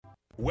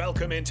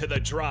Welcome into The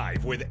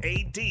Drive with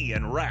AD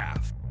and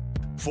Raph.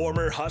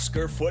 Former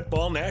Husker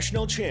football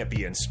national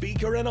champion,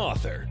 speaker, and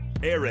author,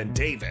 Aaron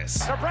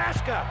Davis.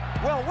 Nebraska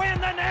will win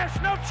the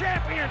national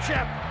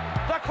championship.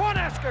 The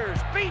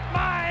Cornhuskers beat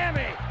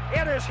Miami.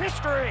 It is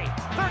history,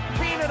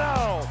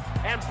 13-0,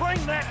 and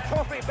bring that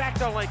trophy back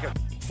to Lincoln.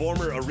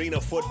 Former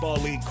Arena Football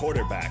League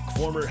quarterback,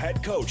 former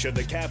head coach of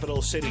the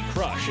Capital City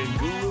Crush, and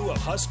guru of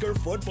Husker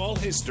football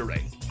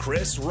history,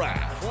 Chris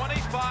Raff.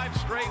 25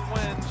 straight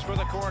wins for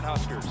the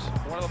Cornhuskers.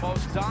 One of the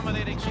most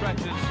dominating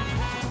stretches in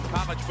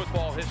college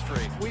football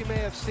history. We may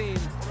have seen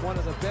one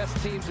of the best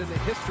teams in the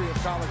history of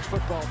college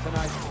football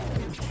tonight.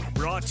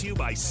 Brought to you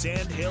by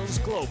Sand Hills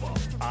Global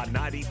on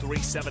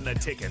 93.7 The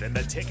Ticket and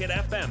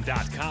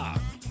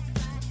theticketfm.com.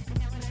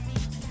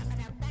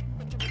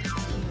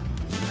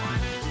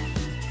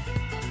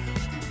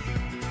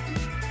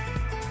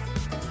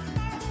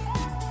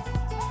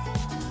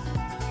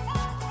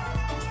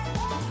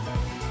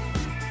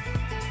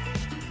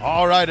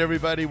 All right,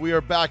 everybody, we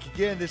are back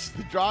again. This is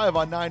The Drive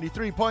on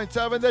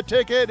 93.7 The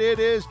Ticket. It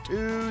is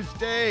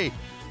Tuesday,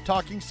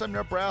 talking some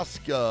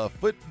Nebraska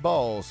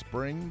football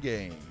spring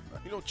game.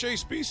 You know,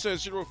 Chase B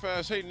says real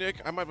fast, hey, Nick,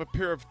 I might have a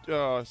pair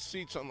of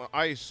seats on the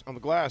ice, on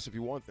the glass if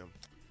you want them.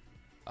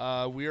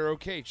 We are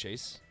okay,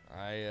 Chase.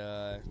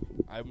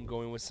 I'm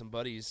going with some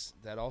buddies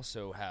that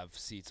also have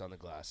seats on the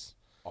glass.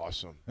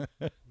 Awesome.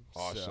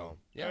 Awesome. So,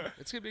 yeah,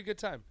 it's going to be a good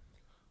time.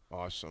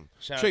 Awesome.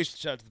 Shout out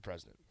to the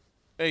president.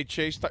 Hey,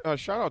 Chase,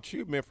 shout out to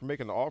you, man, for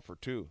making the offer,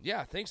 too.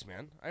 Yeah, thanks,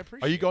 man. I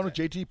appreciate it. Are you going that.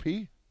 to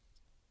JTP?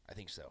 I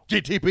think so.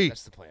 JTP.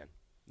 That's the plan.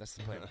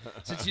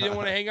 Since you didn't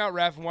want to hang out,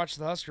 Raph, and watch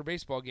the Husker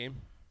baseball game,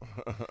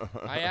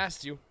 I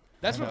asked you.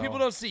 That's what people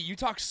don't see. You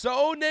talk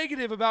so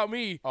negative about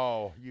me.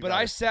 Oh,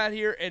 I sat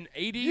here and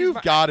AD.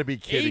 You've got to be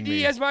kidding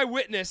me. AD as my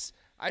witness.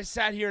 I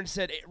sat here and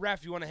said, hey,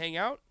 Raph, you want to hang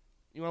out?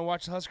 You want to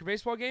watch the Husker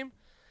baseball game?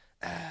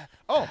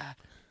 Okay.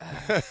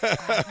 I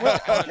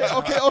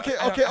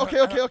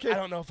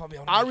don't know if I'll be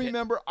able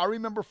to I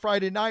remember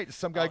Friday night,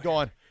 some guy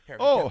going, here,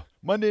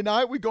 Monday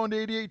night we going to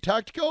 88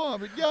 Tactical?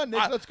 I'm like, yeah,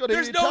 Nick, let's go to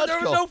 88 Tactical.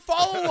 There was no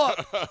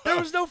follow-up. There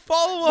was no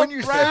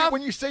follow-up,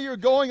 when you say you're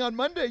going on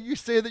Monday, you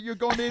say that you're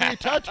going to 88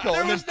 Tactical.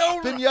 There was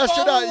no Then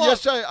follow-up.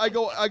 yesterday I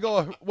go,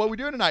 what are we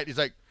doing tonight? He's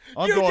like,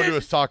 I'm going to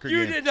a soccer game.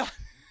 You did not.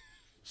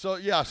 So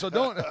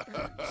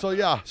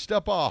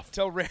step off.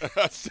 Tell Randy.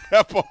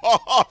 Step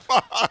off.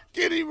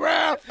 Get him,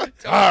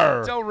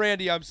 Raph. Tell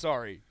Randy I'm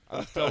sorry.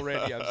 Tell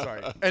Randy I'm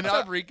sorry. And What's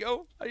up,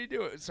 Rico? How you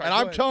doing? Sorry, and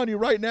I'm telling you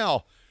right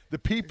now, the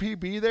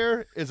PPB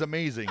there is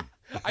amazing.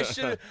 I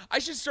should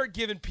start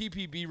giving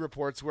PPB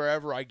reports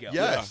wherever I go.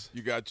 Yes. Yeah,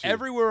 you got to.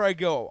 Everywhere I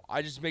go,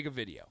 I just make a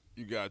video.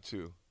 You got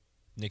to.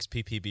 Nick's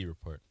PPB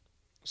report.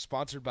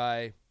 Sponsored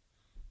by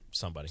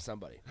Somebody.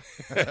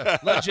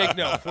 Let Jake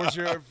know. 40.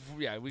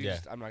 Yeah,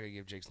 I'm not gonna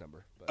give Jake's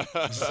number. But.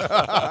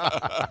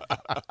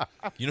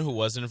 You know who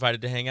wasn't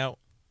invited to hang out?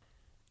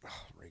 Oh,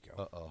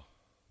 Rico. Uh-oh.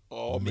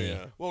 Oh, Me.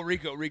 man. Well,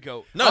 Rico.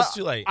 No, it's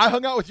too late. I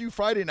hung out with you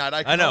Friday night.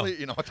 I know.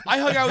 I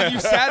hung out with you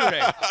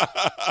Saturday.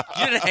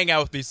 You didn't hang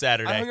out with me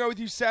Saturday. I hung out with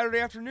you Saturday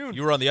afternoon.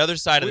 You were on the other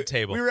side of the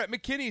table. We were at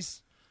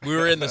McKinney's. We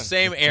were in the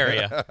same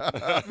area.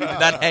 We did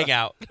not hang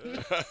out.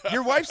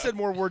 Your wife said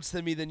more words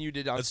to me than you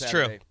did on That's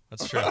Saturday. true.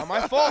 That's true. Not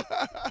my fault.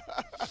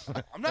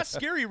 I'm not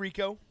scary,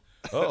 Rico.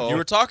 Uh-oh. You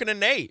were talking to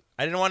Nate.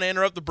 I didn't want to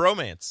interrupt the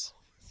bromance.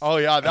 Oh,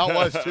 yeah, that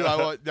was, too.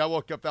 I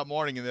woke up that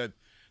morning, and then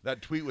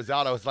that tweet was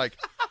out. I was like,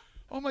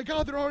 oh, my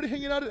God, they're already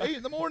hanging out at 8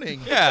 in the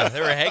morning. Yeah, they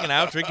were hanging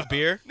out, drinking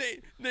beer.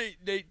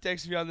 Nate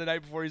texted me on the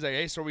night before. He's like,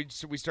 hey, so we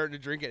starting to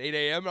drink at 8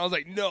 a.m.? And I was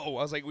like, no.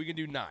 I was like, we can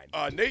do 9.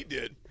 Nate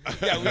did.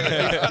 Yeah,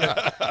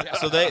 yeah.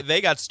 So they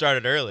got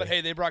started early. But,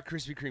 hey, they brought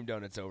Krispy Kreme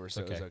donuts over,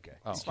 so it was okay.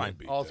 Oh, It's fine.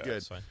 All's good.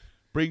 It's fine.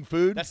 Bring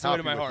food. That's the way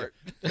to happy my with heart.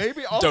 you.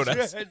 Maybe I'll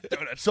Donuts.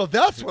 Donuts. So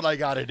that's what I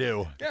got to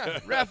do. Yeah,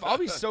 Ref, I'll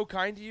be so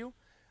kind to you.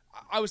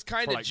 I was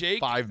kind For of like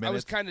Jake. 5 minutes. I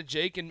was kind of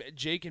Jake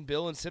and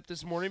Bill and Sip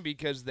this morning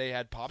because they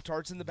had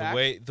Pop-Tarts in the back.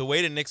 The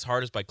way to Nick's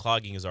heart is by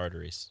clogging his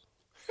arteries.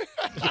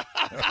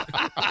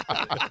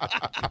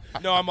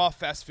 No, I'm off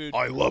fast food.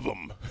 I love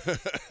him.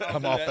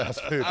 I'm off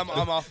fast food. I'm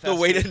off fast The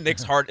way food. to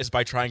Nick's heart is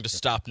by trying to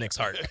stop Nick's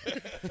heart.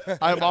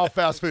 I'm off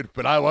fast food,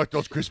 but I like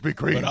those Krispy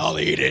Kremes. But I'll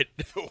eat it.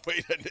 The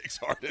way that Nick's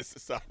heart is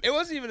decided. It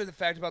wasn't even the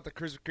fact about the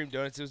Krispy Kreme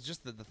donuts. It was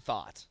just the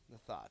thought. The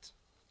thought.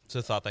 It's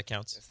a thought that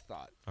counts. It's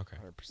thought. Okay.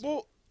 100%.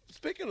 Well,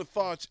 speaking of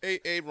thoughts,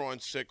 Ron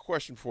said,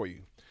 question for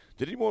you.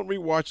 Did anyone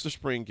rewatch the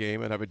spring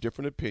game and have a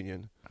different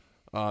opinion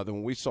than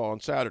what we saw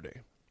on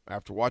Saturday?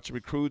 After watching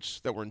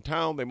recruits that were in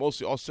town, they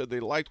mostly all said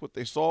they liked what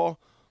they saw,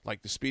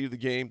 like the speed of the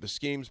game, the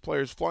schemes,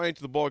 players flying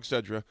to the ball,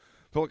 etc.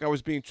 Felt like I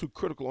was being too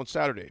critical on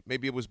Saturday.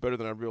 Maybe it was better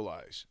than I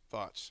realized.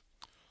 Thoughts?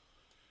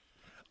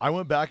 I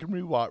went back and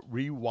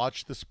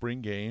rewatched the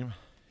spring game.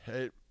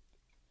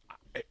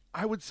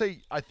 I would say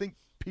I think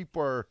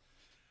people are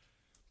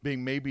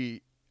being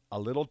maybe a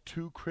little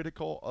too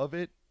critical of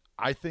it.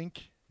 I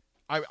think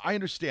I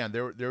understand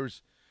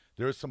there's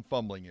some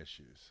fumbling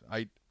issues.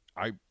 I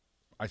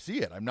see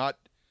it. I'm not,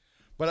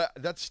 but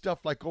that's stuff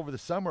like over the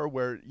summer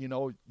where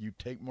you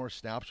take more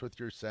snaps with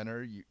your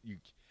center. You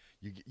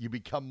You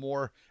become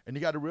more, and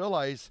you got to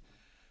realize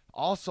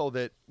also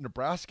that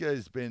Nebraska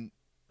has been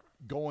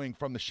going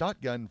from the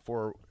shotgun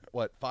for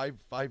what,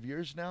 five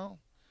years now.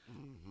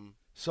 Mm-hmm.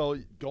 So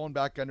going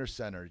back under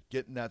center,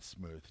 getting that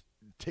smooth,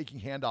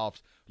 taking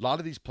handoffs. A lot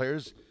of these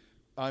players,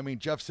 I mean,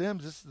 Jeff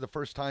Sims, this is the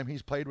first time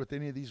he's played with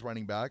any of these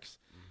running backs.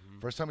 Mm-hmm.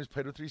 First time he's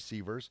played with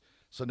receivers.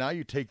 So now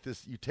you take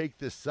this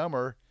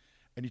summer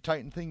and you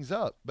tighten things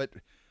up. But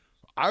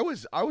I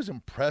was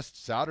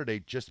impressed Saturday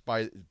just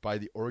by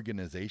the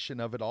organization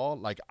of it all.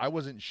 Like, I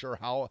wasn't sure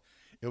how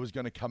it was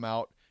going to come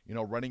out,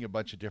 running a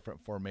bunch of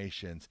different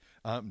formations,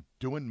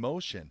 doing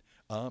motion,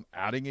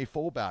 adding a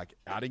fullback,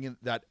 adding in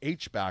that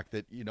H-back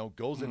that,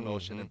 goes in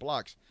motion and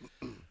blocks.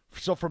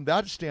 So from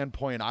that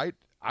standpoint, I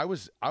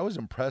was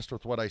impressed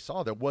with what I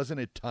saw. There wasn't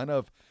a ton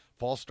of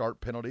false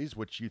start penalties,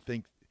 which you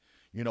think,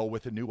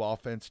 with a new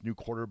offense, new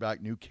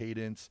quarterback, new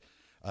cadence,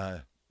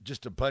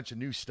 just a bunch of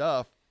new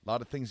stuff, a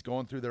lot of things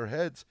going through their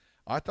heads.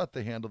 I thought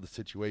they handled the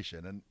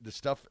situation, and the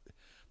stuff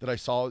that I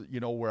saw,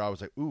 where I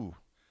was like, ooh,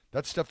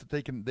 that's stuff that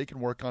they can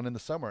work on in the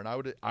summer.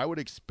 And I would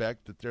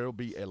expect that there will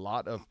be a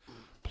lot of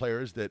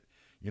players that,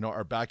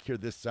 are back here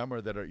this summer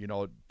that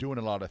are, doing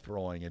a lot of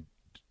throwing and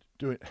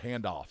doing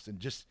handoffs and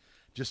just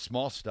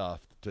small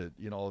stuff to,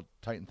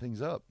 tighten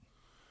things up.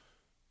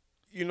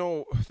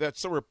 That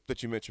summer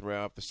that you mentioned,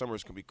 Ralph, the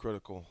summers can be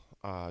critical.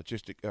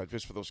 Just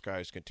for those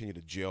guys to continue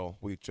to gel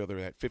with each other.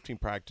 Had 15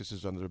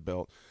 practices under their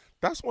belt.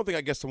 That's one thing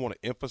I guess I want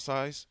to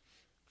emphasize.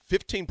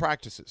 15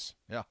 practices.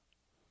 Yeah.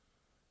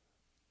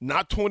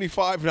 Not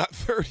 25, not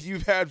 30.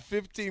 You've had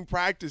 15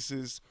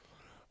 practices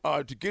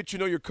to get to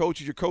know your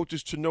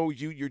coaches to know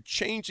you. You're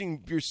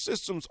changing your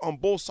systems on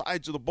both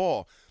sides of the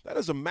ball. That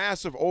is a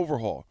massive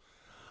overhaul.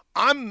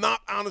 I'm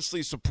not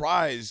honestly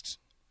surprised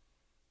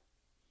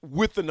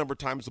with the number of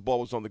times the ball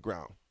was on the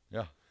ground.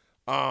 Yeah.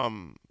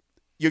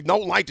 You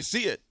don't like to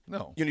see it.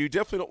 No. You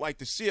definitely don't like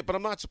to see it, but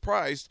I'm not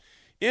surprised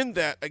in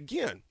that,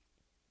 again.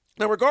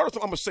 Now, regardless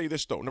of, I'm going to say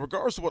this, though. Now,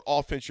 regardless of what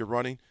offense you're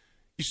running,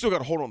 you still got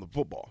to hold on the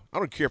football. I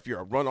don't care if you're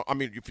a runner. I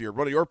mean, if you're a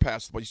runner or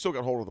pass the ball, you still got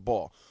to hold on the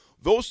ball.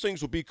 Those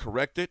things will be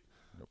corrected.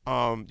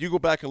 You go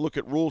back and look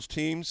at rules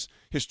teams.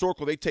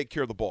 Historically, they take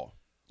care of the ball.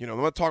 I'm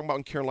not talking about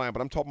in Carolina,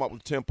 but I'm talking about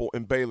with Temple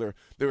and Baylor.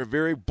 They were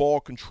very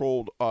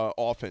ball-controlled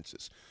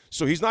offenses.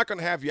 So he's not going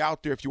to have you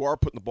out there if you are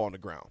putting the ball on the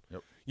ground.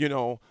 Yep.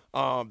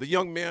 The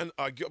young man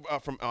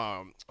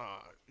from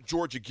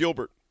Georgia,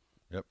 Gilbert,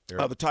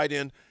 the tight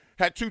end,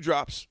 had 2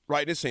 drops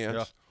right in his hands.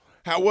 Yeah.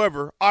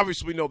 However,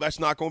 obviously we know that's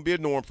not going to be a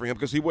norm for him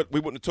because we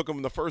wouldn't have took him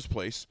in the first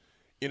place,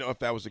 if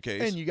that was the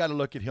case. And you got to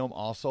look at him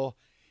also.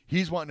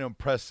 He's wanting to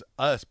impress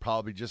us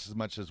probably just as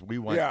much as we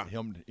want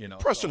him,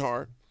 Pressing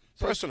hard.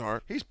 Pressing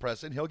hard. He's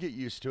pressing. He'll get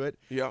used to it.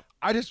 Yeah.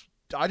 I just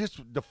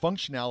the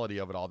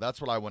functionality of it all. That's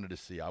what I wanted to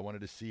see. I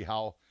wanted to see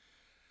how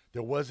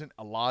there wasn't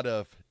a lot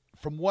of,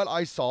 from what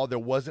I saw, there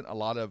wasn't a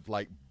lot of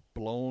like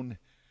blown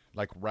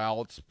like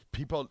routes.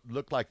 People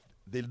looked like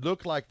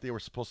they were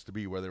supposed to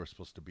be where they were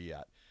supposed to be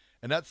at.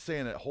 And that's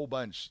saying a whole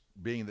bunch,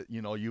 being that,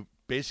 you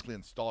basically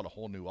installed a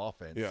whole new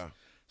offense. Yeah.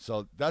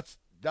 So that's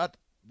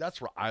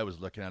where I was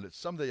looking at it.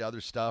 Some of the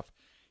other stuff,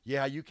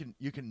 yeah, you can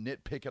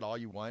nitpick it all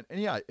you want. And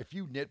yeah, if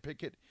you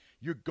nitpick it,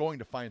 you're going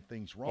to find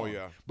things wrong. Oh,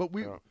 yeah. But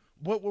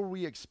what were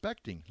we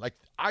expecting? Like,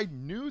 I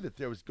knew that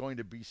there was going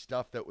to be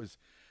stuff that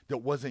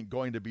wasn't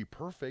going to be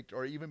perfect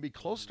or even be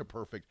close to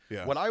perfect.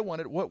 Yeah. What I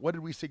wanted, what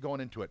did we say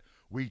going into it?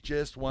 We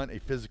just want a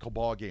physical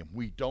ball game.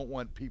 We don't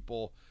want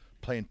people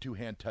playing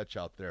two-hand touch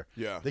out there.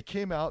 Yeah. They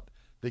came out,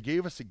 they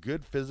gave us a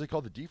good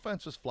physical. The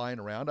defense was flying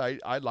around.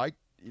 I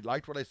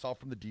liked what I saw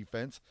from the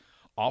defense.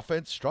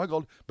 Offense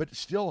struggled, but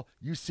still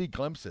you see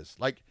glimpses.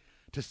 Like,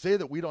 to say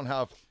that we don't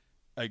have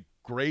a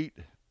great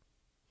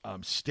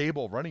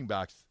stable running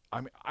backs, I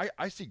mean,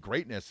 I see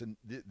greatness in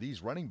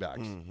these running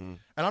backs. Mm-hmm.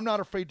 And I'm not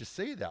afraid to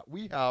say that.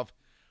 We have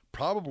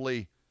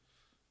probably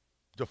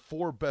the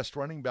 4 best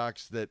running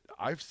backs that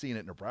I've seen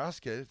at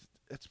Nebraska.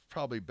 It's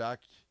probably back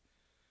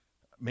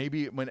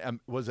maybe when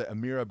was it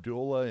Amir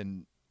Abdullah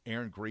and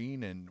Aaron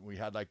Green, and we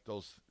had like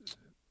those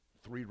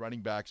 3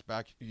 running backs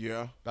back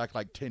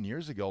like 10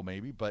 years ago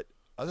maybe. But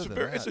other than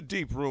that, it's a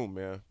deep room,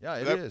 man. Yeah,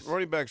 it is.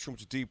 Running backs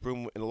room's a deep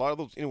room, and a lot of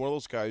those, one of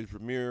those guys,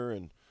 Ramir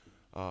and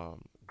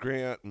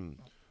Grant, and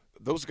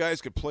those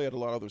guys could play at a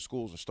lot of other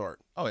schools and start.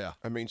 Oh yeah.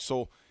 I mean,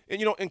 so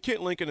and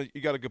Kent Lincoln, you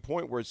got a good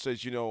point where it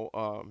says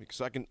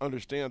because I can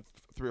understand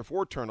 3 or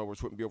 4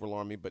 turnovers wouldn't be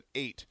overwhelming, but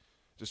 8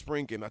 the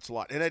spring game, that's a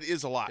lot, and that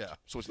is a lot. Yeah.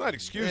 So it's not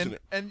excusing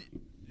it. And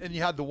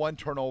you had the 1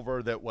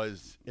 turnover that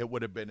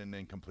would have been an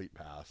incomplete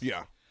pass.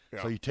 Yeah.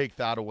 So you take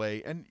that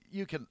away, and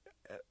you can,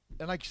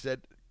 and like you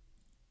said,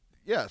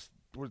 yes,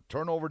 with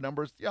turnover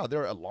numbers, yeah,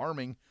 they're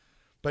alarming,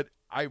 but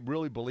I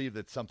really believe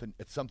that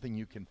it's something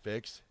you can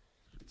fix.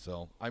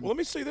 So let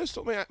me say this.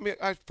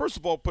 I first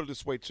of all put it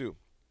this way too.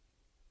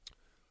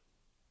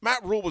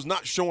 Matt Rule was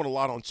not showing a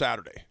lot on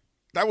Saturday.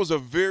 That was a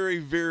very,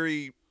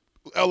 very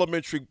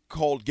elementary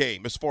called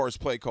game as far as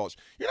play calls.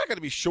 You're not going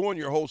to be showing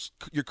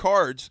your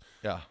cards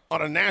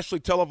on a nationally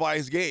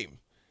televised game.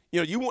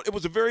 It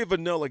was a very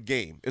vanilla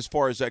game as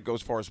far as that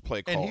goes, as far as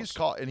play calls.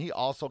 And he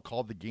also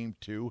called the game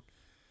too.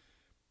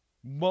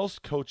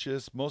 most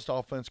coaches, most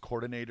offense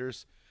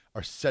coordinators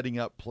are setting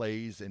up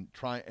plays and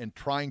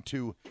trying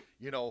to,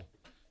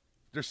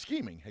 they're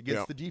scheming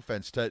against the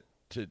defense to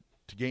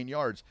gain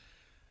yards.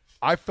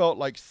 I felt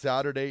like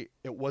Saturday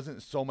it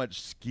wasn't so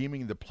much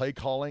scheming the play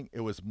calling; it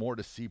was more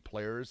to see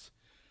players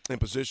in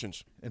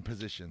positions.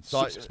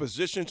 So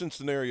positions and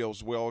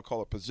scenarios. Well, I'll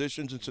call it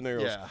positions and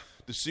scenarios. Yeah.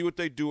 To see what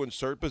they do in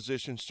certain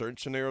positions, certain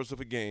scenarios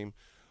of a game,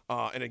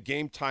 in a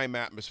game time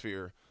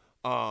atmosphere.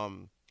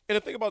 And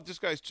the thing about this,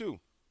 guys, too,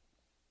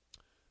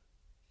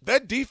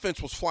 that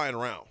defense was flying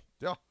around.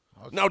 Yeah.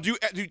 Now, do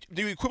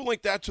you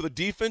equivalent that to the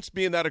defense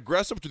being that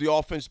aggressive, to the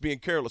offense being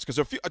careless?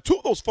 Because two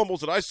of those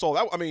fumbles that I saw,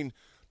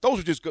 those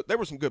were just good. They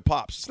were some good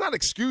pops. It's not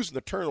excusing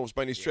the turnovers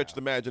by any stretch of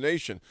the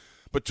imagination,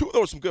 but two of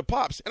those were some good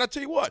pops. And I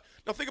tell you what,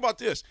 now think about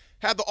this: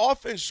 had the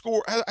offense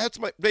score,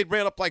 they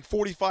ran up like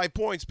 45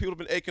 points, people have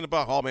been aching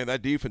about, oh man,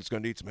 that defense is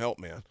going to need some help,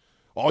 man.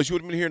 All you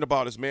would have been hearing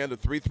about is, man, the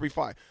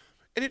 3-3-5.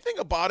 And you think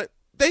about it,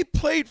 they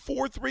played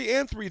 4-3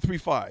 and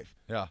 3-3-5.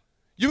 Yeah.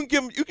 You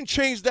can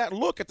change that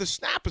look at the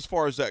snap as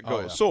far as that goes.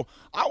 Oh, yeah. So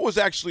I was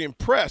actually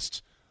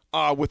impressed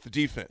with the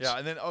defense. Yeah,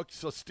 and then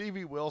so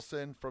Stevie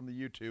Wilson from the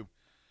YouTube.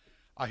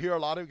 I hear a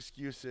lot of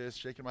excuses,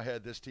 shaking my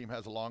head. This team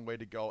has a long way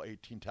to go,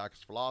 18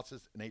 tackles for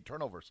losses and 8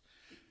 turnovers.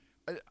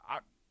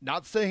 I'm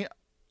not saying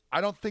 –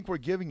 I don't think we're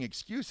giving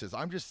excuses.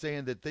 I'm just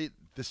saying that the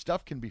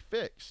stuff can be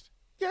fixed.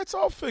 Yeah, it's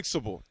all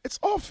fixable.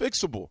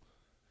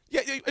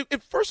 Yeah,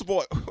 first of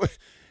all,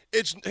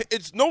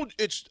 it's known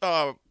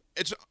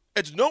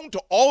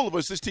to all of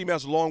us this team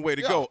has a long way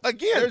to go.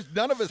 Again, there's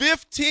none of us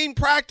 15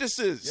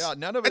 practices. Yeah,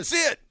 none of us.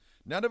 That's it.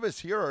 None of us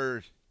here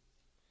are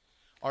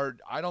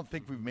I don't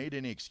think we've made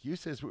any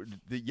excuses.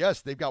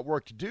 Yes, they've got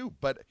work to do,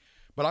 but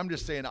I'm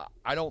just saying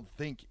I don't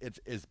think it's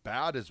as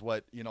bad as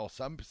what,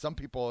 some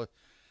people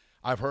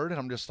I've heard, and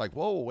I'm just like,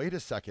 whoa, wait a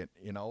second.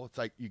 It's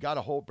like you got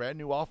a whole brand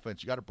new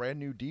offense, you got a brand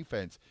new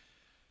defense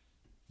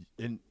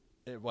in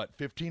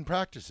 15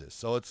 practices.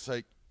 So it's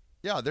like,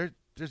 yeah,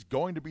 there's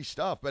going to be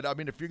stuff, but I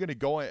mean, if you're going to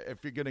go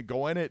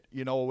in it,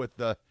 with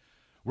the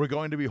we're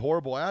going to be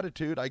horrible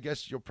attitude, I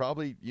guess you'll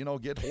probably,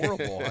 get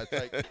horrible. It's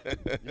like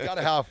you got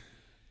to have.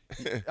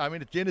 I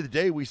mean, at the end of the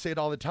day, we say it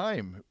all the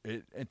time.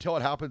 Until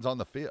it happens on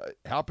the field,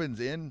 happens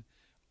in,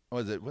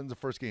 when's the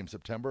first game?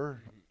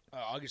 September?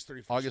 August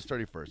 31st. August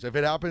 31st. If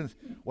it happens,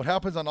 what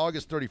happens on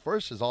August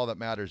 31st is all that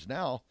matters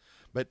now.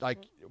 But like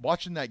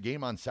watching that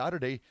game on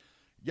Saturday,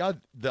 yeah,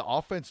 the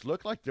offense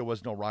looked like there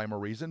was no rhyme or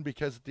reason,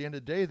 because at the end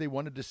of the day, they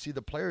wanted to see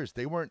the players.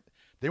 They weren't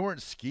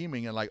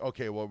scheming and like,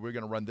 okay, well, we're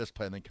going to run this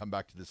play and then come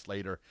back to this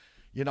later.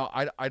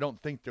 I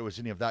don't think there was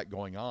any of that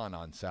going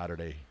on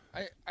Saturday.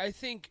 I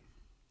think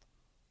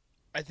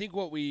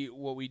what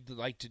we'd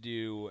like to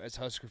do as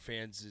Husker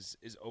fans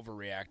is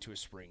overreact to a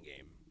spring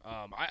game.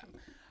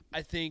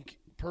 I think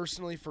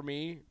personally for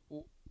me,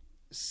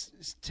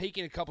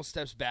 taking a couple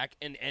steps back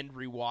and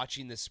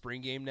rewatching the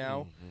spring game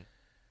now,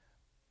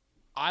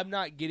 I'm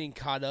not getting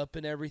caught up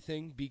in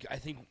everything. I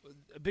think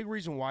a big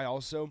reason why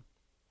also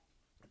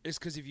is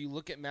because if you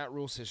look at Matt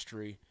Rule's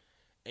history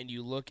and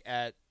you look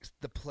at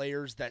the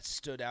players that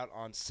stood out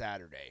on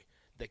Saturday,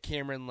 the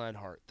Cameron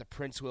Lenhart, the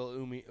Prince Will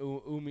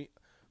Uman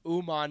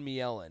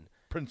Mielen.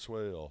 Prince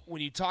Will.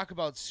 When you talk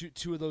about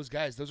two of those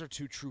guys, those are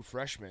two true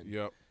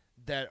freshmen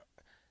that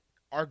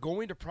are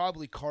going to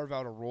probably carve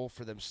out a role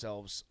for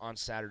themselves on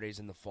Saturdays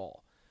in the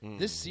fall.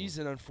 This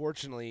season,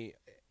 unfortunately,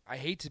 I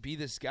hate to be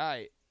this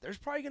guy, there's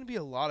probably going to be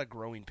a lot of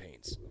growing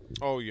pains.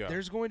 Oh, yeah.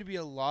 There's going to be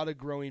a lot of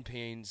growing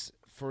pains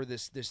for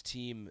this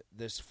team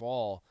this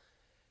fall.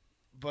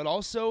 But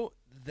also,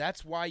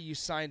 that's why you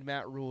signed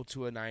Matt Rule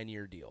to a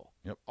 9-year deal.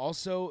 Yep.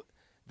 Also,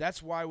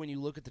 that's why when you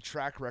look at the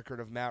track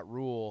record of Matt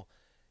Rule,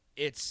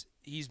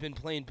 he's been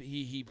playing.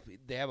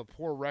 They have a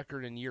poor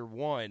record in year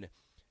 1,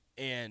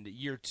 and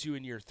year 2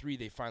 and year 3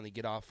 they finally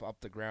get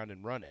up the ground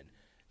and running.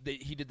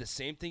 He did the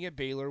same thing at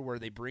Baylor, where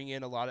they bring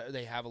in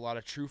they have a lot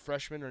of true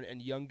freshmen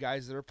and young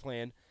guys that are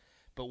playing.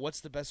 But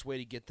what's the best way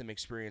to get them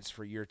experience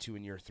for year 2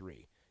 and year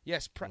 3?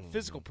 Yes,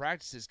 physical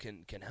practices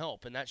can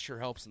help, and that sure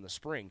helps in the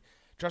spring.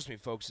 Trust me,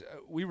 folks,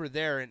 we were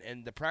there,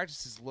 and the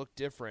practices look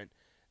different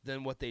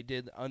than what they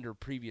did under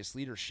previous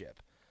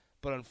leadership.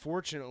 But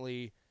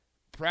unfortunately,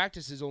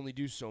 practices only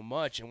do so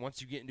much, and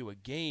once you get into a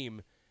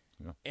game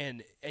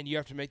and you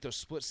have to make those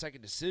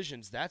split-second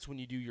decisions, that's when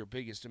you do your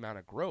biggest amount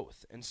of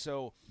growth. And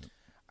so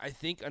I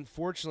think,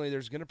 unfortunately,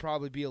 there's going to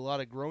probably be a lot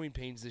of growing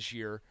pains this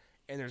year,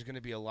 and there's going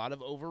to be a lot of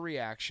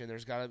overreaction.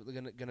 There's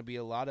going to be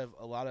a lot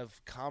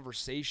of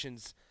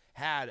conversations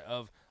had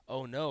of,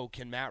 oh, no,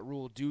 can Matt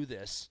Rule do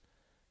this?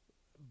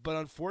 But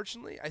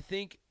unfortunately, I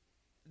think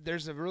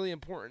there's a really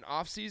important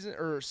offseason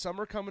or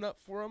summer coming up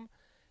for him,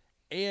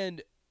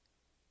 and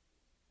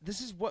this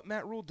is what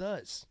Matt Rule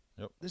does.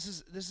 Yep. This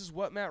is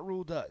what Matt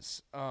Rule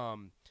does.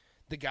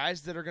 The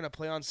guys that are going to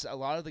play on a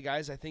lot of the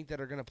guys I think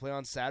that are going to play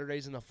on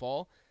Saturdays in the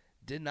fall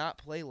did not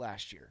play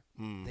last year.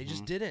 They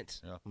just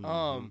didn't.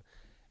 Yeah.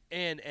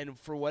 And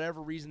for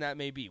whatever reason that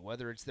may be,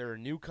 whether it's they're a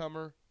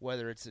newcomer,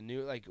 whether it's a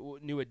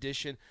new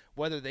addition,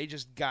 whether they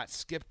just got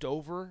skipped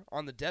over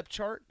on the depth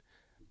chart,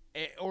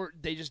 or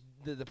they just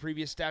the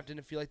previous staff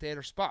didn't feel like they had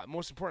their spot.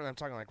 Most importantly, I'm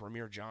talking like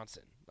Ramir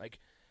Johnson. Like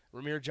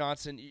Ramir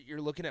Johnson,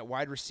 you're looking at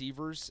wide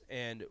receivers,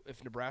 and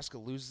if Nebraska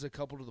loses a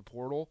couple to the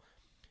portal,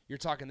 you're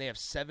talking they have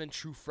 7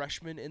 true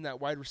freshmen in that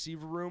wide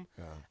receiver room.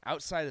 Yeah.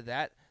 Outside of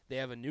that, they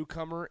have a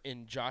newcomer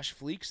in Josh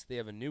Fleeks. They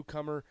have a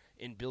newcomer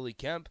in Billy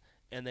Kemp,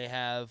 and they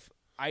have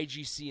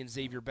IGC and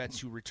Xavier Betts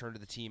who returned to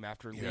the team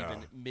after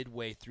leaving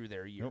midway through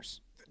their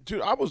years.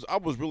 Dude, I was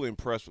really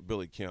impressed with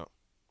Billy Kemp.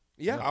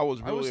 Yeah, I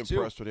was really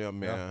impressed with him,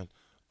 man.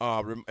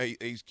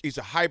 He's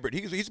a hybrid.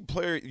 He's a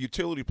player,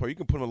 utility player. You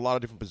can put him in a lot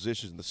of different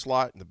positions in the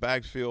slot, in the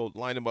backfield,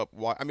 line him up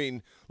wide.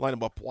 Line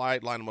him up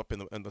wide, line him up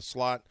in the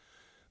slot.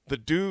 The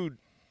dude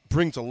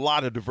brings a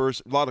lot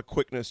of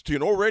quickness to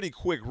an already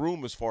quick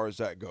room as far as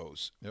that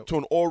goes. Yep. To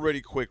an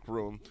already quick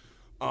room.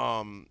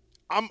 I'm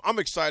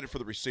excited for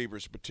the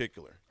receivers in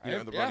particular. The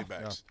running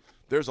backs. Yeah.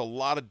 There's a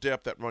lot of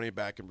depth at running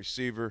back and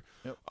receiver.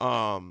 Yep.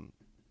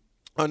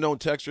 Unknown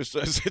texture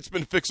says it's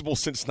been fixable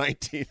since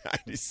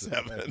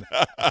 1997.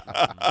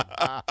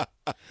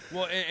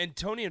 Well, and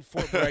Tony in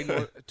Fort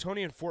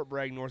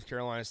Bragg, North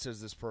Carolina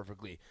says this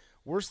perfectly.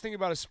 Worst thing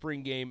about a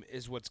spring game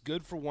is what's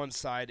good for one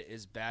side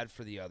is bad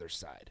for the other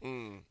side.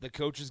 The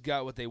coaches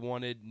got what they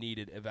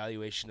needed,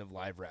 evaluation of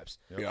live reps.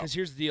 Because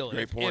here's the deal.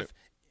 Great point.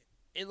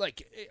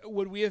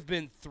 Would we have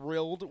been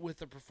thrilled with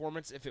the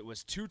performance if it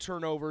was 2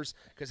 turnovers?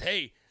 Because,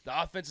 hey,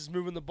 the offense is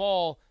moving the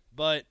ball,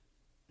 but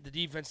the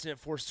defense didn't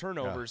force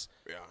turnovers.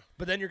 Yeah.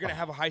 But then you're going to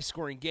have a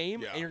high-scoring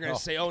game, and you're going to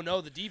say, oh,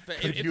 no, the defense.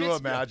 Could you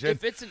imagine?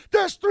 This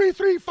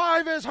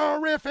 3-3-5 is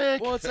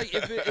horrific. Well, it's like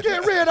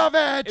get rid of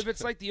it. If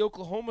it's like the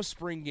Oklahoma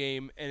spring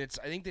game, and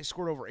I think they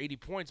scored over 80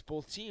 points,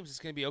 both teams, it's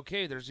going to be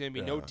okay. There's going to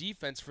be no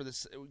defense for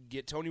this.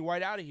 Get Tony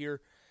White out of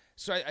here.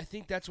 So I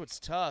think that's what's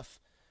tough.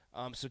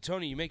 So,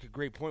 Tony, you make a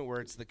great point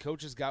where it's the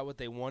coaches got what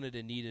they wanted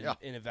and needed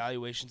in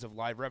evaluations of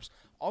live reps.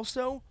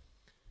 Also,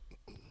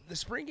 the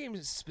spring game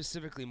is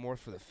specifically more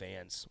for the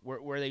fans,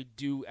 where they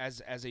do,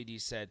 as AD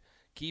said,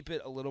 keep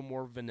it a little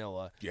more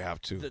vanilla. You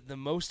have to. The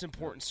most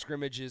important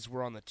scrimmages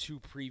were on the 2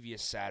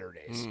 previous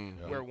Saturdays,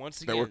 where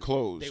once again they were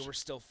closed. They were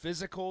still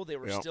physical. They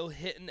were still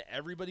hitting.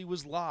 Everybody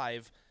was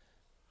live,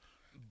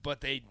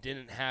 but they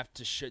didn't have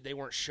to. They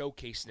weren't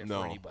showcasing it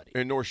for anybody,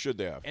 and nor should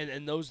they have.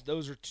 And those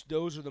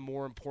are the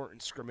more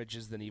important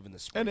scrimmages than even the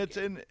spring.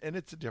 And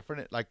it's a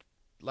different, like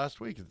last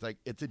week.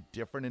 It's a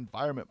different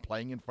environment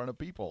playing in front of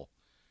people.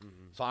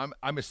 So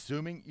I'm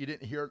assuming you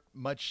didn't hear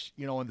much,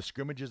 in the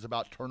scrimmages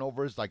about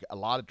turnovers, like a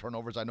lot of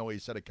turnovers. I know he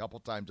said a couple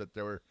times that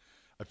there were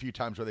a few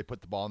times where they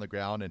put the ball on the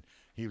ground, and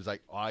he was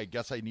like, I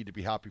guess I need to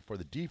be happy for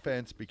the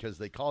defense because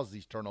they caused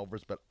these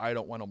turnovers, but I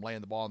don't want them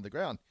laying the ball on the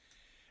ground.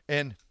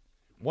 And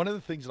one of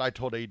the things that I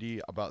told AD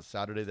about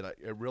Saturday that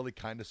it really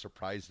kind of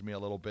surprised me a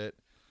little bit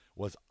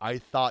was I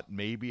thought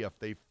maybe if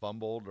they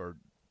fumbled or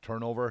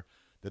turnover –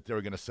 that they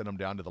were going to send them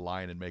down to the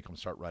line and make them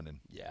start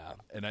running. Yeah.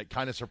 And it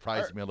kind of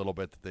surprised me a little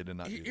bit that they did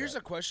not do that. Here's a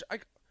question.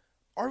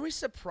 Are we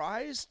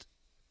surprised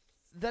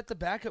that the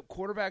backup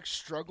quarterback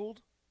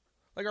struggled?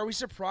 Like, are we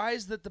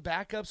surprised that the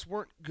backups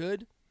weren't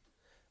good?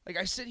 Like,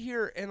 I sit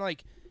here and,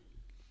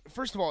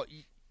 first of all,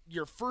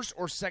 your first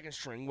or second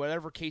string,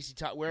 wherever Casey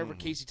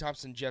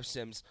Thompson, Jeff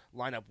Sims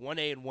line up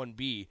 1A and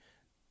 1B,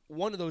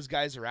 one of those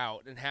guys are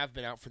out and have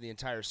been out for the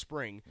entire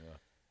spring. Yeah.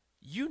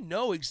 You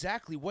know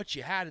exactly what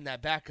you had in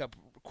that backup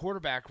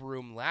quarterback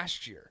room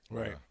last year.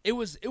 Right. It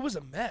was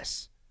a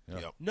mess.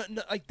 Yeah. No,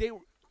 like they were.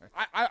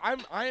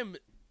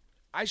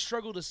 I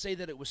struggle to say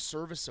that it was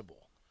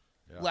serviceable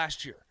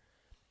last year,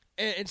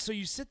 and so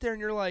you sit there and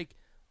you're like,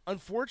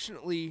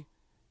 unfortunately,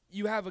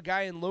 you have a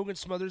guy in Logan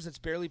Smothers that's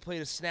barely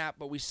played a snap,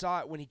 but we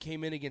saw it when he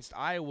came in against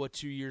Iowa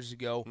 2 years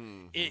ago.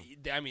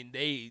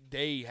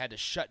 They had to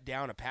shut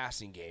down a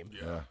passing game.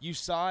 Yeah. You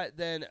saw it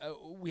then.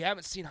 We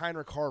haven't seen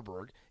Heinrich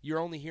Harburg. You're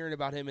only hearing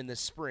about him in the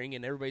spring,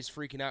 and everybody's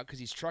freaking out because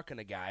he's trucking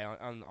a guy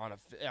on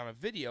a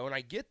video, and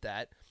I get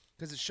that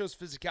because it shows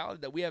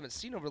physicality that we haven't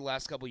seen over the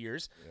last couple of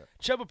years. Yeah.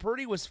 Chuba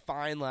Purdy was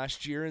fine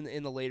last year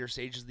in the later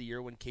stages of the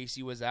year when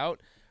Casey was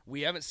out.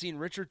 We haven't seen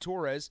Richard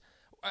Torres.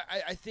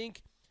 I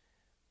think –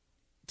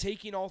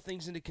 taking all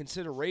things into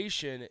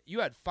consideration,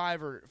 you had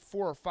 4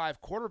 or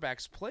 5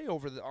 quarterbacks play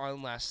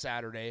on last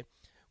Saturday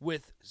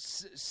with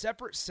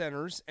separate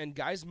centers and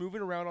guys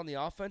moving around on the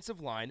offensive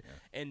line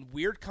and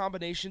weird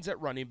combinations at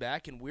running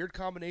back and weird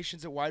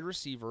combinations at wide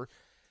receiver.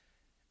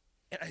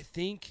 And I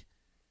think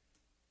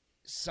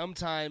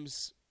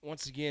sometimes,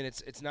 once again,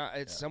 it's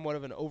somewhat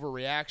of an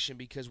overreaction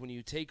because when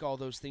you take all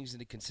those things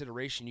into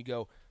consideration, you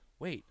go,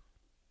 wait,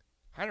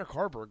 Heinrich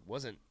Harburg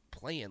wasn't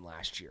playing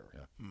last year.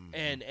 Yeah.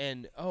 Mm-hmm.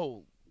 And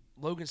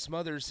Logan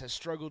Smothers has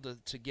struggled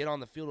to get on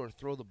the field or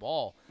throw the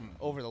ball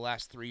over the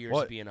last 3 years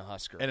of being a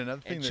Husker. And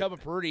another thing,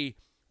 Chuba Purdy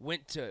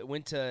went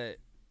to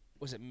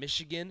was it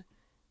Michigan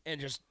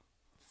and just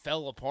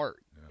fell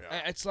apart.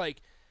 Yeah. It's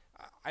like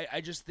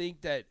I just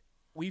think that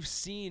we've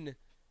seen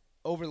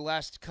over the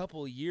last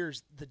couple of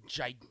years the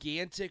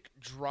gigantic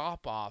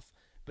drop off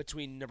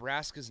between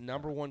Nebraska's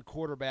number 1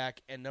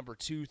 quarterback and number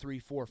 2, 3,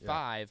 4,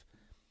 5.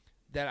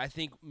 That I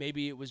think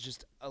maybe it was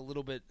just a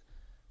little bit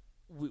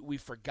we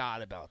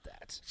forgot about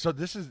that. So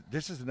this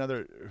is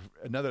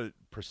another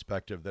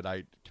perspective that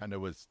I kind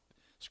of was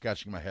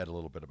scratching my head a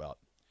little bit about.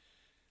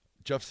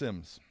 Jeff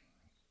Sims.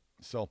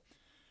 So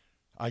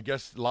I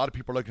guess a lot of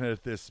people are looking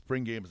at this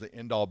spring game as the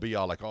end-all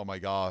be-all, like, oh, my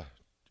God,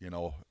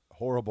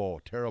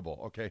 horrible, terrible.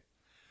 Okay.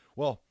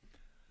 Well,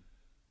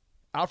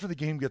 after the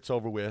game gets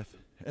over with,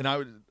 and I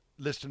would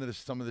listen to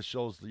some of the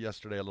shows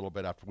yesterday a little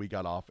bit after we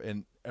got off,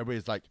 and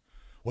everybody's like,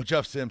 well,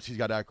 Jeff Sims, he's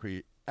got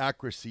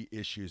accuracy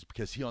issues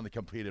because he only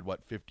completed,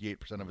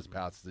 58% of his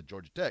passes at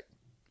Georgia Tech.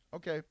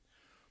 Okay.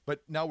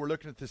 But now we're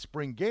looking at the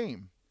spring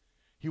game.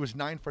 He was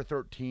 9 for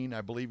 13.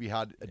 I believe he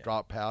had a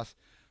drop pass.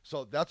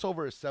 So that's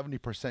over a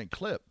 70%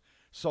 clip.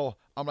 So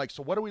I'm like,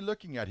 so what are we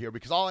looking at here?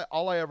 Because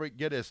all I ever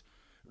get is,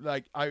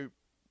 like,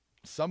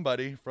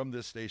 somebody from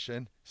this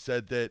station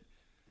said that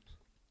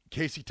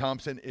Casey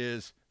Thompson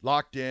is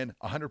locked in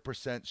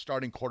 100%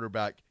 starting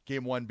quarterback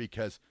game one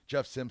because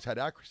Jeff Sims had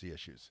accuracy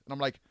issues. And I'm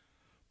like,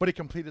 but he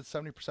completed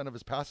 70% of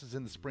his passes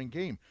in the spring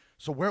game.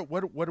 So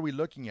what are we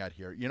looking at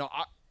here?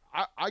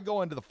 I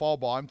go into the fall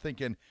ball. I'm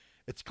thinking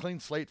it's clean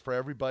slate for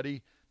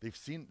everybody. They've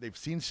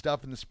seen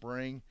stuff in the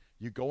spring.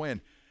 You go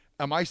in.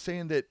 Am I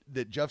saying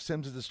that Jeff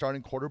Sims is the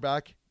starting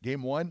quarterback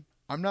game one?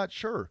 I'm not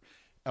sure.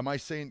 Am I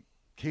saying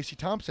Casey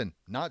Thompson?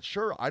 Not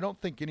sure. I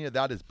don't think any of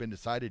that has been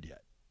decided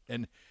yet.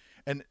 And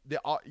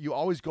you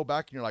always go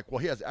back and you're like, well,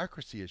 he has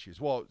accuracy issues.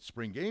 Well,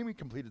 spring game, he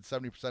completed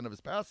 70% of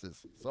his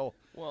passes. So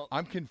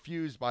I'm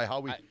confused by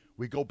how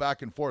we go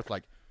back and forth.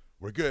 Like,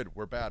 we're good,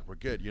 we're bad, we're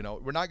good.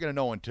 We're not going to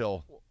know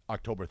until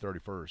October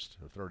 31st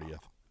or 30th.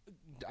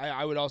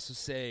 I would also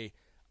say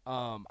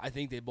I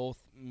think they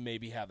both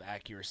maybe have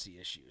accuracy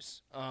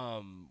issues.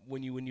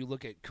 When you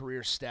look at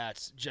career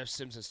stats, Jeff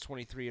Sims has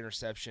 23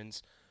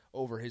 interceptions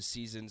over his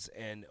seasons,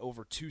 and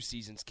over 2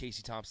 seasons,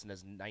 Casey Thompson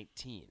has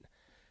 19.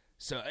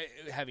 So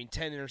having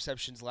 10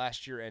 interceptions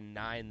last year and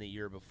 9 the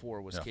year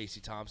before was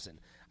Casey Thompson.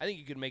 I think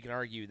you could make an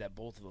argument that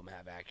both of them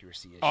have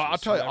accuracy issues.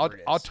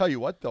 I'll tell you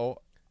what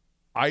though,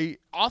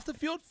 off the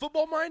field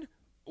football mind,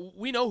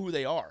 we know who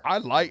they are.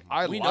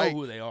 We know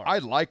who they are. I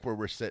like where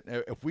we're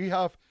sitting. If we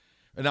have,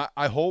 and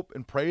I hope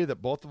and pray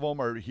that both of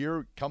them are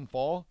here come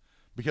fall,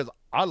 because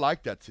I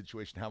like that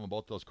situation, having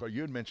both those.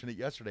 You had mentioned it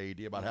yesterday,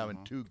 AD, about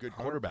having 2 good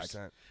quarterbacks,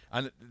 100%.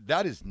 And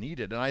that is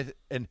needed.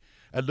 And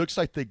it looks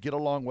like they get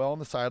along well on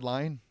the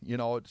sideline.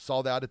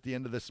 Saw that at the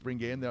end of the spring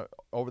game. They're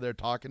over there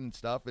talking and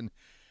stuff. And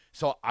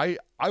so I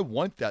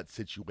want that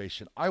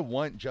situation. I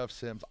want Jeff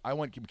Sims.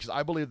 Because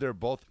I believe they're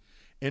both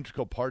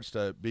integral parts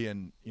to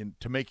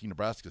to making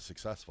Nebraska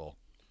successful.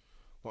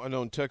 Well, I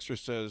know Texter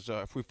says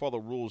if we follow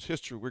rules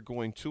history, we're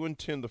going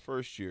 2-10 the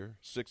first year,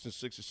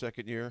 6-6 the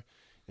second year,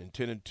 and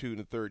 10-2 in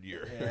the third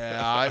year.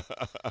 Yeah,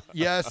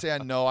 yes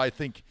and no. I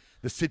think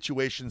the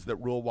situations that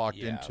Rule walked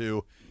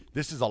into,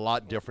 this is a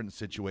lot different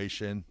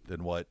situation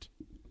than what.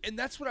 And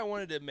that's what I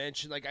wanted to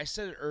mention. Like I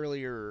said it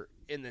earlier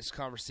in this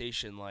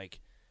conversation, like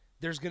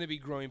there's going to be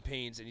growing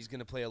pains, and he's going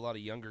to play a lot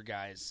of younger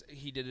guys.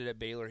 He did it at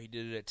Baylor. He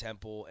did it at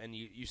Temple. And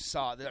you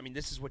saw that. I mean,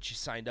 this is what you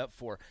signed up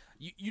for.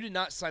 You did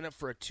not sign up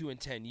for a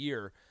 2-10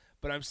 year,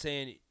 but I'm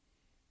saying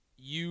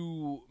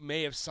you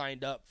may have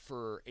signed up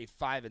for a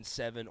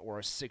 5-7 or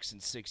a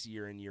 6-6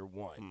 year in year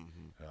one.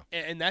 Mm-hmm. Yeah.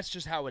 And that's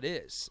just how it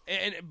is.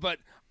 But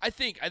I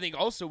think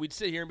also we'd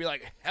sit here and be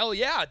like, hell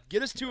yeah,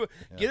 get us to a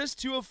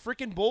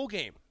freaking bowl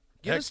game.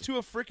 Get us to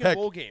a freaking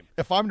bowl game.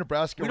 If I'm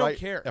Nebraska, we don't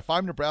care. If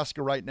I'm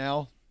Nebraska right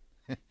now,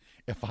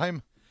 if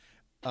I'm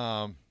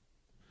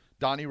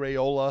Donnie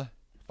Raiola,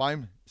 if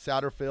I'm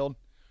Satterfield,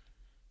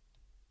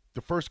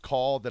 the first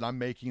call that I'm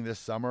making this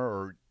summer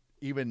or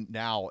even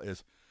now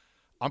is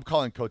I'm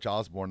calling Coach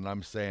Osborne and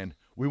I'm saying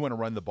we want to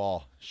run the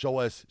ball. Show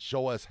us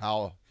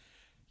how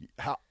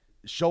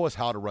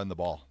to run the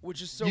ball.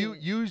 Which is so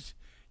use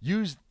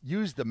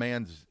the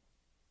man's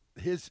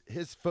his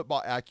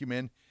football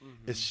acumen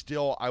is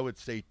still, I would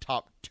say,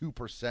 top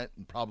 2%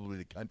 in probably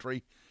the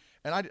country,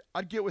 and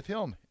I'd get with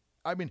him.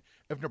 I mean,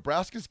 if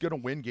Nebraska's going to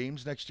win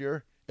games next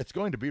year, it's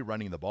going to be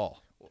running the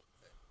ball.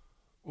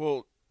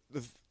 Well,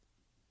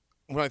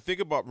 when I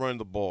think about running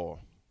the ball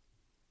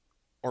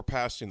or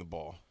passing the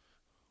ball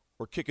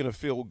or kicking a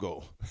field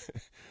goal,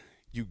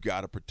 you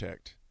got to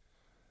protect.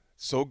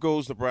 So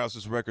goes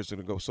Nebraska's record's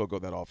going to go. So go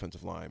that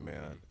offensive line,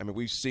 man. I mean,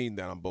 we've seen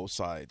that on both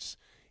sides.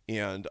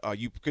 And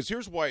because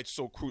here's why it's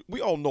so crucial.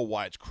 We all know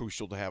why it's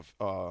crucial to have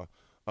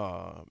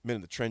men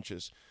in the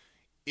trenches.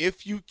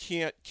 If you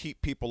can't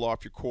keep people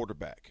off your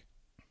quarterback,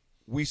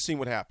 we've seen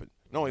what happened.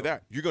 Not only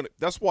that,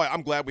 that's why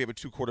I'm glad we have a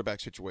 2-quarterback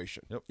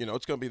situation. Yep.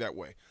 It's going to be that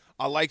way.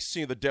 I like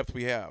seeing the depth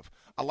we have.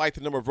 I like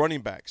the number of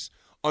running backs.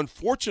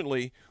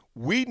 Unfortunately,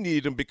 we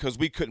need them because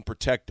we couldn't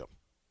protect them.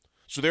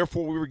 So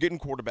therefore, we were getting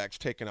quarterbacks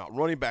taken out.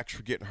 Running backs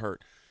were getting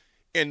hurt.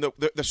 And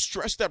the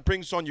stress that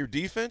brings on your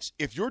defense,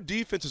 if your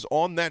defense is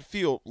on that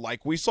field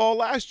like we saw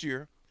last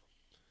year,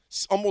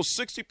 almost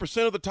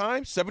 60% of the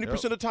time,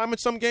 70% of the time in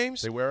some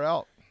games, they wear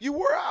out. You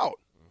wear out.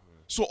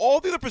 So all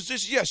the other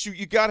positions, yes,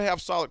 you got to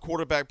have solid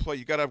quarterback play.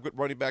 You got to have good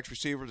running backs,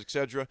 receivers,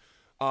 etc.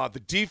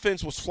 The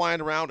defense was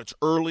flying around. It's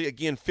early.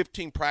 Again,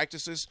 15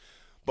 practices.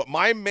 But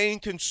my main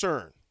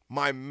concern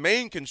My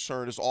main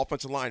concern is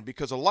offensive line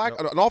because an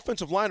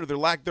offensive line or their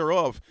lack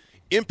thereof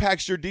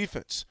impacts your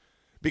defense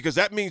because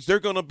that means they're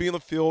going to be in the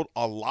field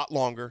a lot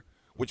longer,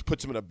 which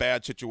puts them in a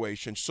bad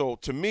situation. So,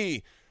 to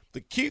me, the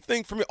key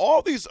thing for me,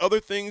 all these other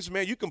things,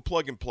 man, you can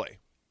plug and play.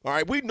 All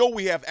right, we know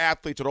we have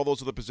athletes at all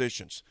those other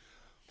positions.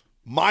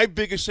 My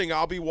biggest thing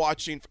I'll be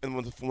watching, and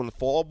when the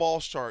fall ball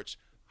starts,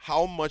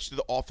 how much did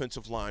the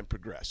offensive line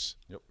progress?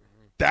 Yep.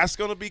 That's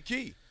going to be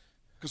key.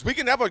 Because we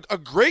can have a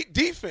great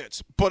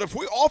defense, but if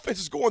offense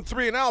is going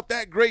 3 and out,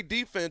 that great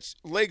defense,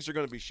 legs are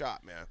going to be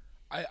shot, man.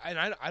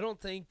 I don't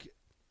think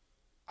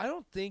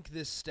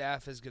this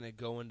staff is going to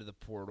go into the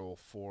portal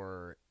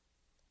for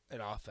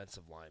an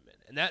offensive lineman,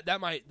 and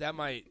that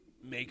might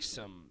make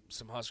some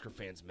Husker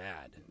fans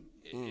mad.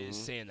 Is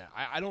saying that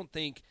I don't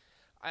think.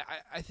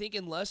 I think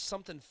unless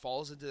something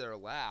falls into their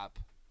lap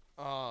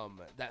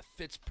that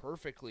fits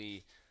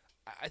perfectly,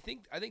 I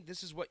think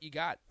this is what you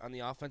got on the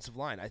offensive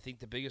line. I think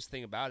the biggest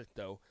thing about it,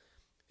 though,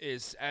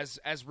 is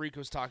as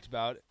Rico's talked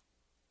about,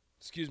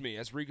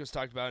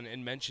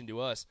 and mentioned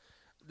to us,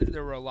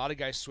 there were a lot of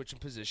guys switching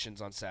positions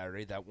on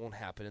Saturday. That won't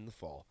happen in the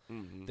fall.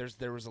 Mm-hmm.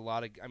 There was a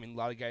lot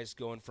of guys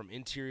going from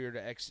interior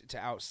to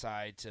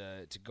outside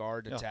to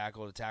guard to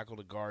tackle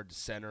to guard to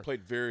center.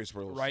 Played various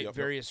roles. Right,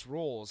 various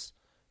roles.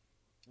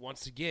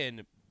 Once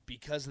again,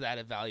 because of that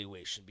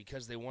evaluation,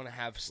 because they want to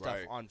have stuff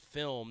on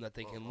film that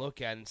they can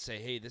look at and say,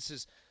 hey, this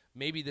is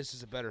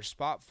a better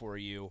spot for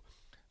you.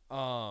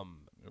 I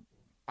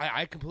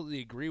completely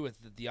agree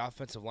with that the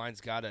offensive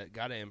line's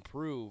gotta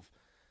improve.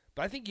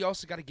 But I think you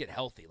also got to get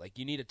healthy. Like,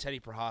 you need a Teddy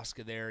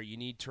Prohaska there. You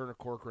need Turner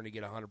Corcoran to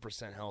get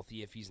 100%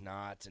 healthy if he's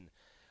not. And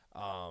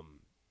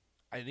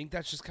I think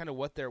that's just kind of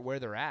where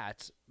they're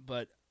at.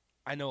 But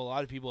I know a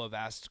lot of people have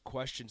asked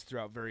questions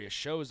throughout various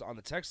shows on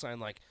the text line,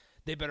 like,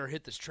 they better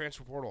hit this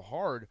transfer portal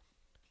hard.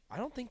 I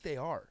don't think they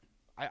are.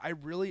 I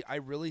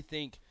really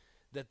think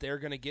that they're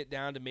going to get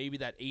down to maybe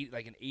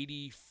an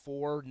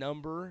 84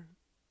 number,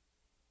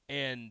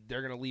 and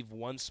they're going to leave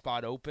one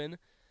spot open.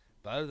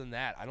 But other than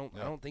that, I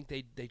don't think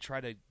they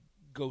try to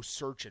go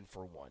searching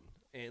for one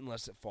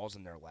unless it falls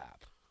in their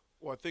lap.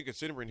 Well, I think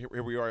it's interesting.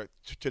 Here we are.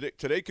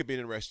 Today could be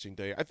an interesting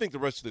day. I think the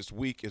rest of this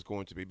week is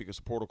going to be because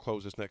the portal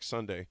closes next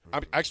Sunday.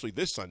 Actually,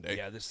 this Sunday.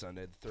 Yeah, this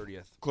Sunday, the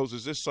 30th.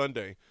 Closes this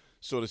Sunday.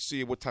 So to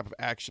see what type of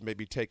action may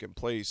be taking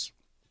place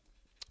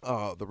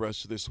the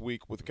rest of this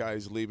week with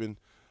guys leaving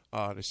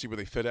to see where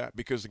they fit at.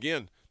 Because,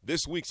 again,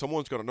 this week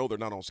someone's going to know they're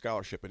not on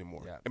scholarship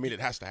anymore. Yeah. I mean,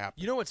 it has to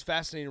happen. You know what's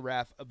fascinating,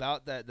 Raph,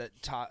 about that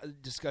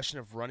discussion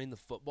of running the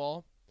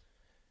football?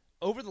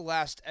 Over the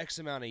last X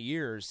amount of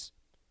years,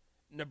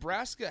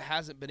 Nebraska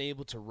hasn't been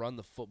able to run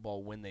the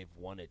football when they've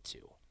wanted to.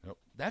 Yep.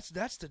 That's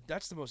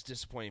the most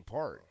disappointing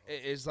part.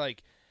 Is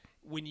like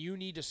when you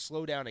need to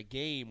slow down a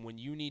game, when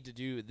you need to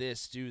do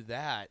this, do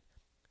that,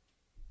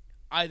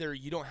 either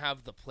you don't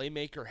have the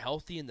playmaker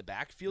healthy in the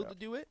backfield to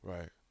do it,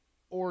 right,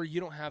 or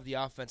you don't have the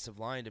offensive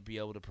line to be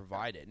able to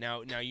provide it.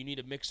 Now you need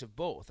a mix of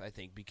both, I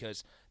think,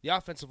 because the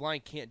offensive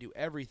line can't do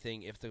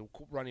everything if the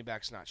running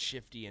back's not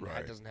shifty and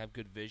doesn't have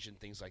good vision,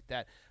 things like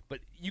that. But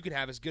you can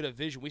have as good a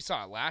vision. We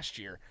saw it last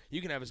year. You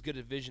can have as good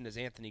a vision as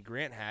Anthony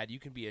Grant had. You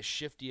can be as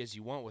shifty as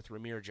you want with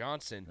Ramir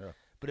Johnson. Yeah.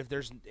 But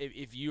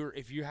if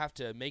you have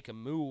to make a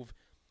move,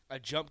 a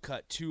jump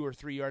cut 2 or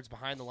 3 yards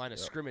behind the line of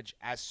scrimmage,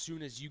 as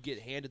soon as you get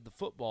handed the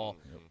football,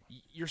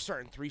 you're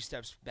starting 3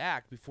 steps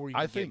back before you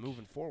can get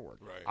moving forward.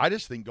 Right. I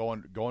just think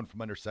going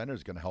from under center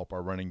is going to help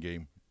our running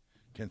game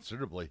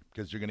considerably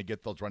because you're going to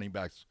get those running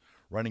backs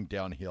running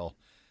downhill.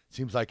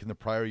 Seems like in the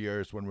prior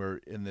years when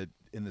we're in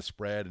the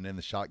spread and in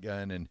the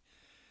shotgun and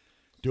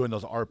doing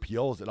those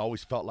RPOs, it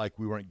always felt like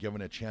we weren't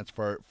given a chance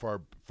for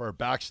our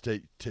backs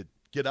to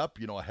get up,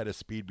 ahead of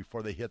speed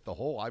before they hit the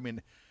hole. I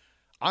mean,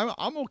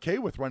 I'm okay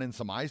with running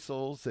some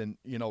ISOs and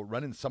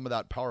running some of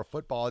that power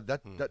football.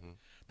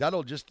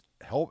 That'll just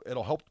help.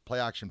 It'll help the play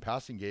action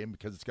passing game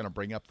because it's going to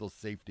bring up those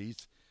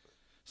safeties.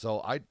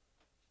 So I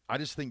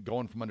just think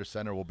going from under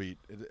center it'll be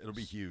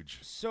huge.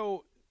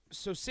 So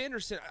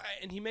Sanderson,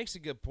 and he makes a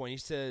good point. He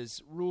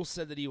says Rule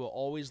said that he will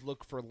always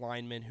look for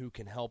linemen who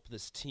can help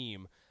this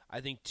team. I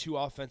think 2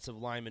 offensive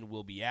linemen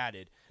will be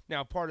added.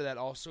 Now, part of that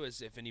also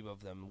is if any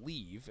of them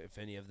leave, if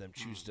any of them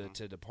choose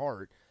to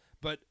depart.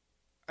 But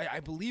I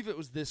believe it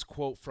was this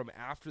quote from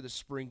after the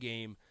spring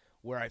game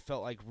where I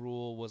felt like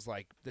Rule was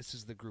like, "This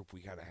is the group we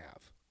kind of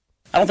have."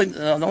 I don't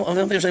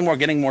think there's any more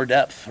getting more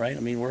depth, right? I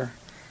mean, we're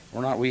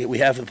not. We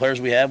have the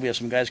players we have. We have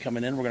some guys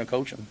coming in. We're going to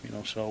coach them,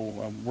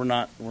 So we're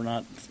not. I'm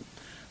not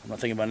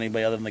thinking about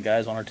anybody other than the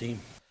guys on our team.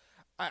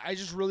 I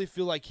just really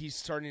feel like he's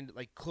starting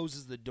to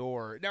closes the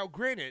door. Now,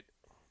 granted,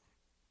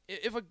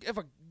 if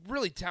a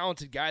really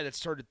talented guy that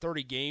started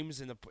 30 games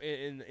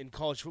in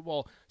college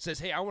football says,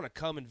 "Hey, I want to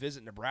come and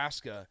visit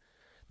Nebraska,"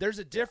 there's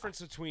a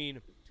difference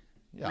between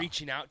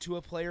reaching out to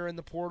a player in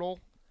the portal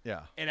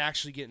and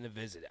actually getting a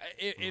visit.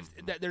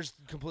 There's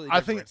completely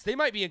difference. They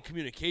might be in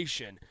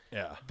communication,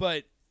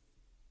 but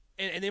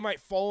and they might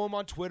follow him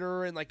on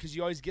Twitter and because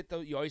you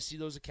always see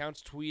those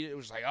accounts tweet. It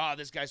was like,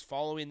 this guy's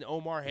following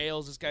Omar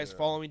Hales, this guy's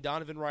following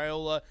Donovan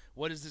Raiola.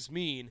 What does this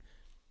mean?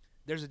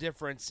 There's a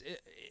difference.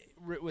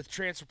 with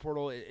transfer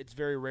portal, it's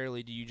very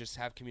rarely do you just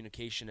have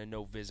communication and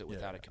no visit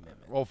without a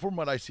commitment. Well, from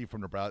what I see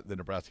from the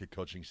Nebraska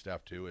coaching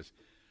staff too, is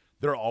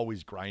they're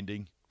always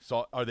grinding.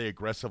 So are they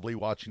aggressively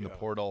watching the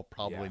portal?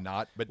 Probably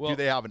not. But do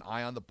they have an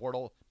eye on the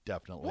portal?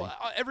 Definitely. Well,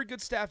 every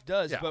good staff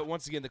does. But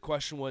once again, the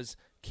question was,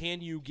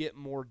 can you get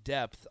more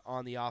depth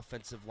on the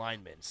offensive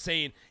linemen?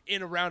 Saying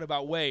in a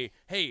roundabout way,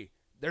 hey,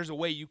 there's a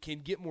way you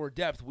can get more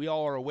depth. We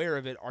all are aware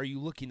of it. Are you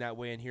looking that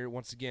way? And here,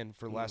 once again,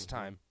 for the last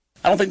time.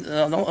 I don't think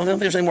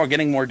there's any more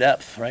getting more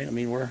depth, right? I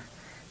mean, we're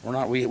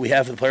not. We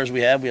have the players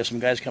we have. We have some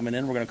guys coming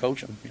in. We're going to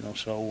coach them.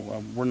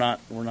 So we're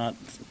not. I'm not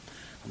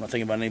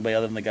thinking about anybody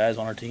other than the guys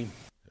on our team.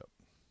 Yep.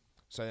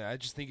 So I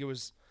just think it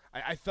was.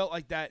 I felt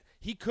like that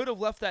he could have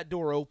left that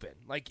door open.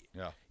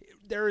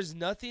 There is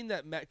nothing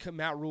that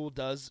Matt Rule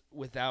does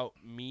without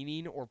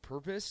meaning or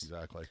purpose.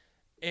 Exactly.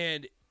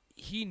 And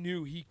he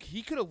knew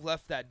he could have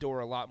left that door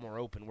a lot more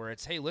open, where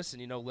it's, hey,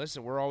 listen,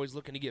 we're always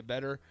looking to get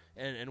better,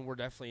 and we're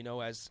definitely,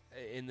 as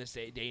in this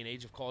day and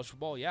age of college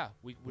football,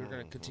 we're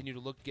going to continue to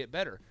look to get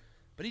better.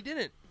 But he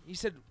didn't. He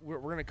said, we're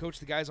going to coach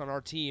the guys on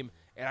our team,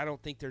 and I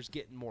don't think there's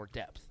getting more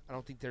depth. I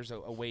don't think there's a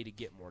way to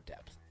get more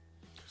depth.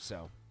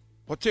 So,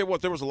 Well, I'll tell you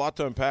what, there was a lot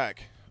to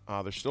unpack.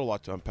 There's still a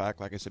lot to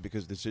unpack, like I said,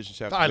 because decisions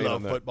have to be made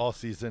on that. I love football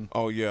season.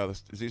 Oh, yeah, the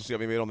decisions have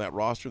to be made on that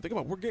roster. Think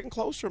about it. We're getting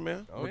closer,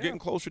 man. We're getting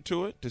closer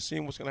to it, to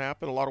seeing what's going to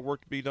happen. A lot of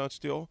work to be done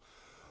still.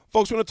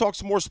 Folks, we're going to talk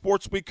some more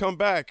sports when we come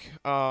back.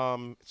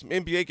 Some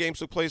NBA games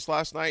took place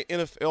last night,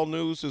 NFL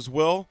news as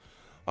well.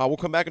 We'll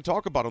come back and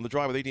talk about it on The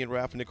Drive with AD and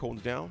Raph and Nick holding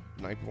it down,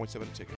 9.7 Ticket.